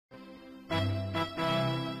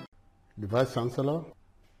the Vice-Chancellor,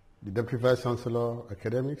 the Deputy Vice-Chancellor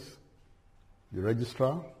Academics, the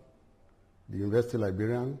Registrar, the University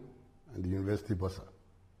Librarian, and the University Bursar.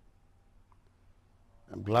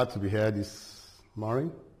 I'm glad to be here this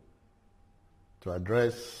morning to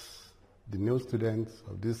address the new students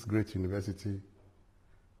of this great university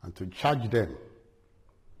and to charge them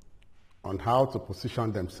on how to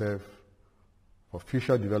position themselves for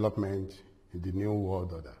future development in the new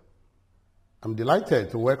world order. I'm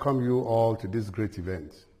delighted to welcome you all to this great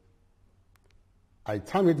event. I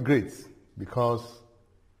term it great because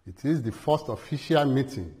it is the first official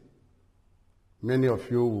meeting many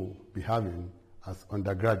of you will be having as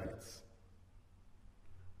undergraduates.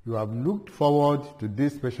 You have looked forward to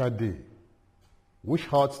this special day,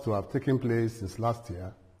 which ought to have taken place since last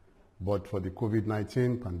year, but for the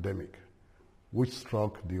COVID-19 pandemic, which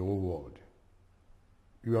struck the whole world.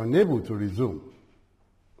 You are unable to resume.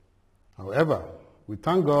 However, we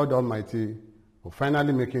thank God Almighty for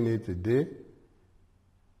finally making it a day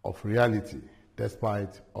of reality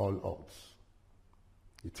despite all odds.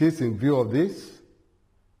 It is in view of this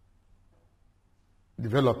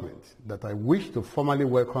development that I wish to formally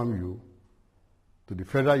welcome you to the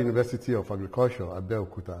Federal University of Agriculture,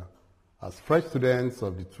 ABEOKUTA, as fresh students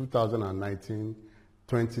of the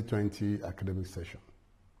 2019-2020 academic session.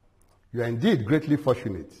 You are indeed greatly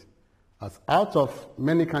fortunate, as out of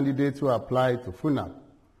many candidates who applied to Funaab,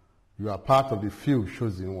 you are part of the few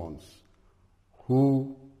chosen ones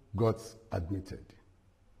who got admitted.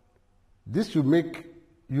 This should make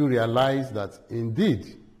you realize that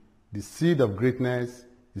indeed the seed of greatness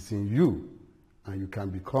is in you, and you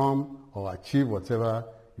can become or achieve whatever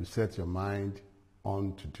you set your mind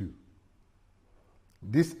on to do.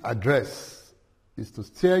 This address is to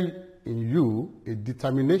stir in you a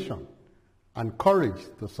determination and courage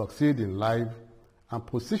to succeed in life and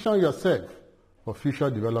position yourself for future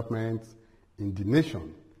development in the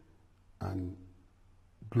nation and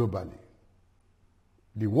globally.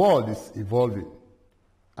 The world is evolving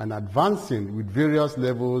and advancing with various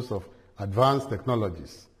levels of advanced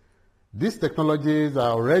technologies. These technologies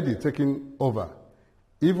are already taking over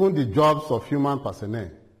even the jobs of human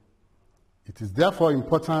personnel. It is therefore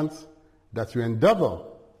important that you endeavor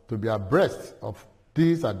to be abreast of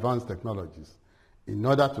these advanced technologies in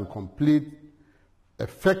order to compete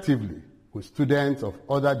effectively with students of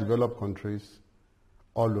other developed countries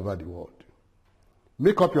all over the world.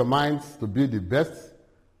 Make up your minds to be the best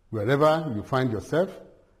wherever you find yourself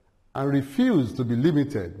and refuse to be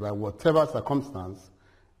limited by whatever circumstance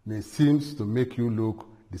may seem to make you look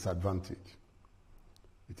disadvantaged.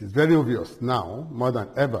 It is very obvious now, more than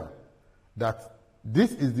ever, that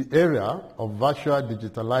this is the area of virtual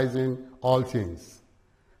digitalizing all things.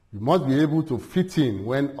 You must be able to fit in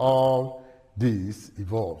when all this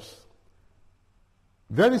evolves.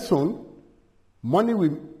 Very soon, money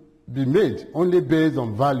will be made only based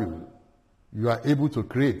on value you are able to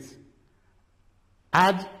create,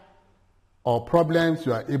 add or problems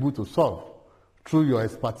you are able to solve through your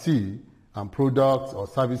expertise and products or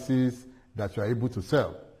services that you are able to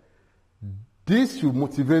sell. This should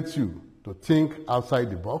motivate you to think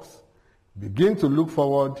outside the box, begin to look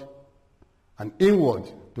forward and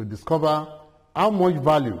inward to discover how much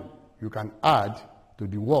value you can add to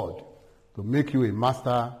the world to make you a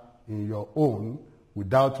master in your own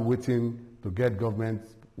without waiting to get government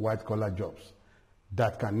white-collar jobs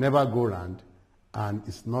that can never go round and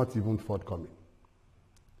is not even forthcoming.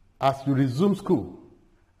 As you resume school,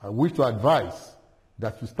 I wish to advise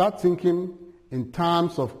that you start thinking in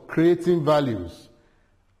terms of creating values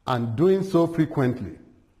and doing so frequently.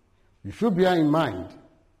 You should bear in mind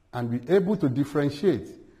and be able to differentiate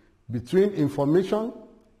between information,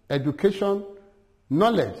 education,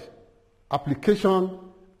 knowledge, application,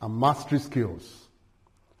 and mastery skills.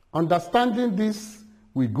 Understanding this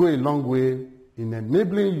will go a long way in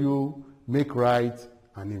enabling you make right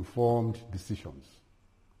and informed decisions.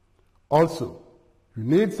 Also, you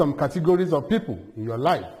need some categories of people in your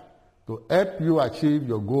life to help you achieve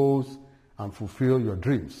your goals and fulfill your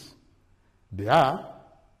dreams. They are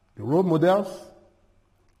the role models.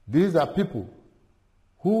 These are people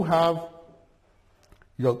who have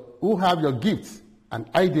your gifts and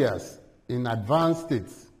ideas in advanced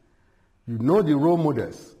states. You know the role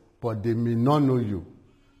models, but they may not know you.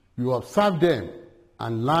 You observe them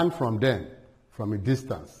and learn from them from a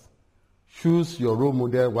distance. Choose your role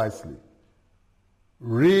model wisely.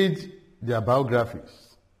 Read their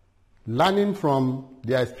biographies, learning from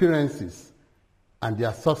their experiences and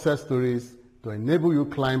their success stories to enable you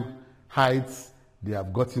climb heights they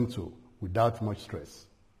have gotten to without much stress.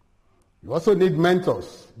 You also need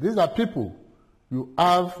mentors. These are people you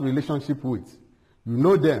have relationship with. You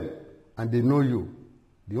know them and they know you.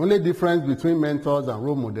 The only difference between mentors and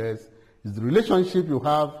role models is the relationship you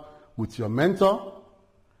have with your mentor,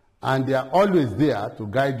 and they are always there to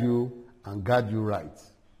guide you and guide you right.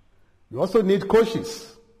 You also need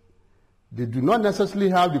coaches. They do not necessarily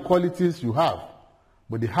have the qualities you have,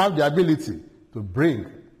 but they have the ability to bring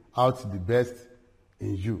out the best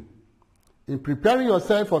in you. In preparing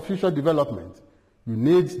yourself for future development, you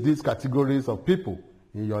need these categories of people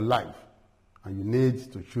in your life, and you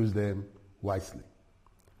need to choose them wisely.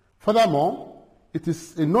 Furthermore, it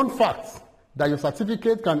is a known fact that your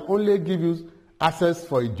certificate can only give you access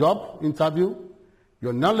for a job interview.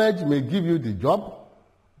 Your knowledge may give you the job,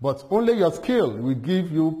 but only your skill will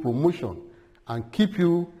give you promotion and keep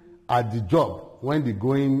you at the job when the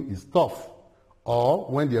going is tough or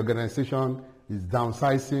when the organization is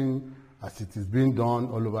downsizing, as it is being done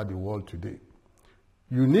all over the world today.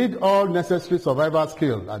 You need all necessary survival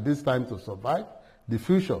skills at this time to survive the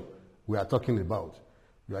future we are talking about.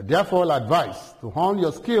 You are therefore advised to hone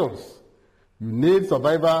your skills. You need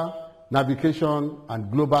survival, navigation,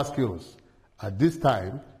 and global skills at this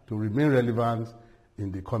time to remain relevant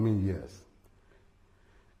in the coming years.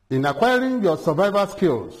 In acquiring your survival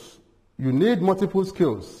skills, you need multiple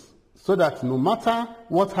skills so that no matter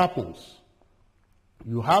what happens,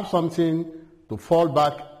 you have something to fall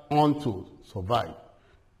back on to survive.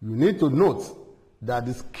 You need to note that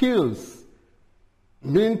the skills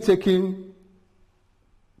mean taking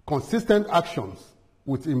consistent actions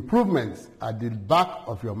with improvements at the back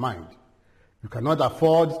of your mind. You cannot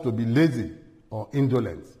afford to be lazy or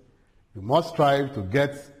indolent. You must strive to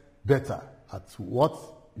get better at what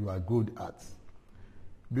you are good at.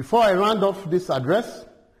 Before I round off this address,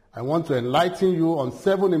 I want to enlighten you on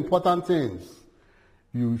 7 important things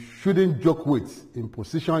you shouldn't joke with in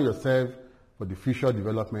positioning yourself for the future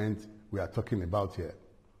development we are talking about here.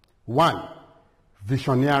 1,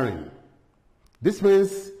 visioneering. This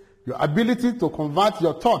means your ability to convert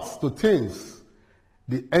your thoughts to things,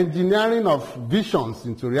 the engineering of visions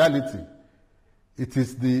into reality. It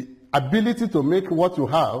is the ability to make what you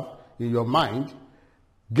have in your mind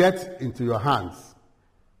get into your hands.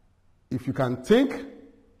 If you can think,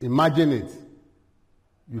 imagine it.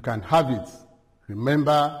 You can have it.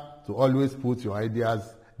 Remember to always put your ideas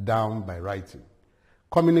down by writing.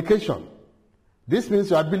 Communication. This means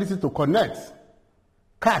your ability to connect,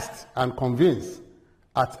 cast, and convince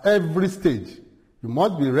at every stage. You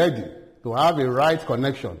must be ready to have a right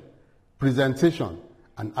connection, presentation,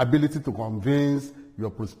 and ability to convince your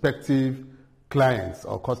prospective clients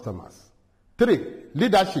or customers. 3,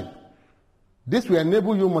 leadership. This will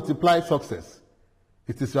enable you to multiply success.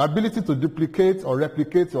 It is your ability to duplicate or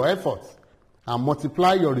replicate your efforts and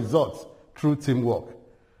multiply your results through teamwork.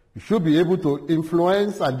 You should be able to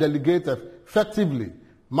influence and delegate effectively,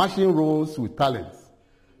 matching roles with talents.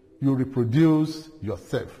 You reproduce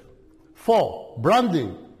yourself. 4,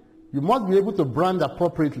 branding. You must be able to brand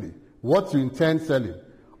appropriately what you intend selling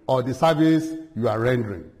or the service you are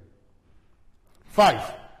rendering.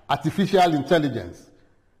 5, artificial intelligence.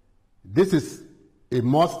 This is a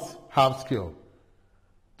must-have skill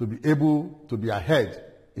to be able to be ahead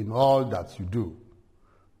in all that you do.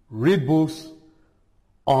 Read books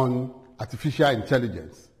on artificial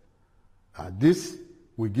intelligence. This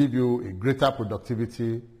will give you a greater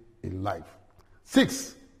productivity in life.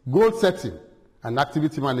 6, goal setting and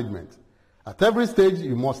activity management. At every stage,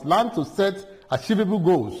 you must learn to set achievable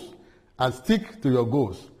goals and stick to your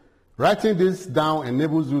goals. Writing this down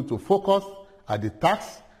enables you to focus at the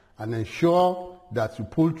task and ensure that you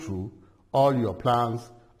pull through all your plans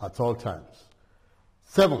at all times.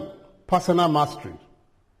 7, personal mastery.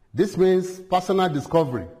 This means personal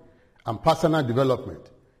discovery and personal development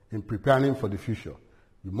in preparing for the future.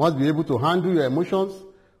 You must be able to handle your emotions,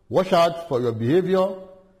 watch out for your behavior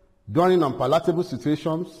during unpalatable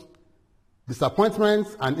situations,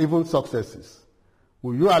 disappointments, and even successes.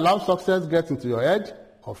 Will you allow success get into your head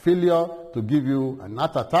or failure to give you an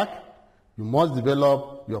heart attack? You must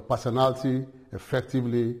develop your personality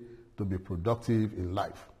effectively to be productive in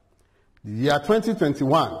life. The year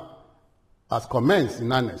 2021 has commenced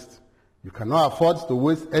in earnest. You cannot afford to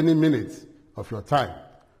waste any minute of your time.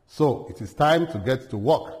 So it is time to get to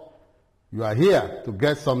work. You are here to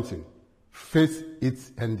get something. Face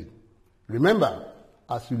its ending. Remember,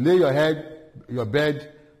 as you lay your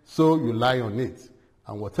bed, so you lie on it.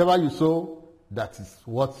 And whatever you sow, that is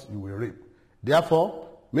what you will reap. Therefore,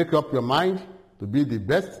 make up your mind to be the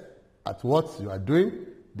best at what you are doing,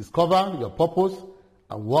 discover your purpose,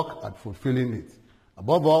 and work at fulfilling it.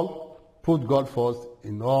 Above all, put God first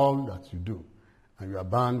in all that you do, and you are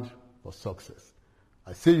bound for success.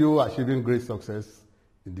 I see you achieving great success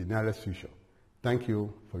in the nearest future. Thank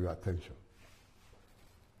you for your attention.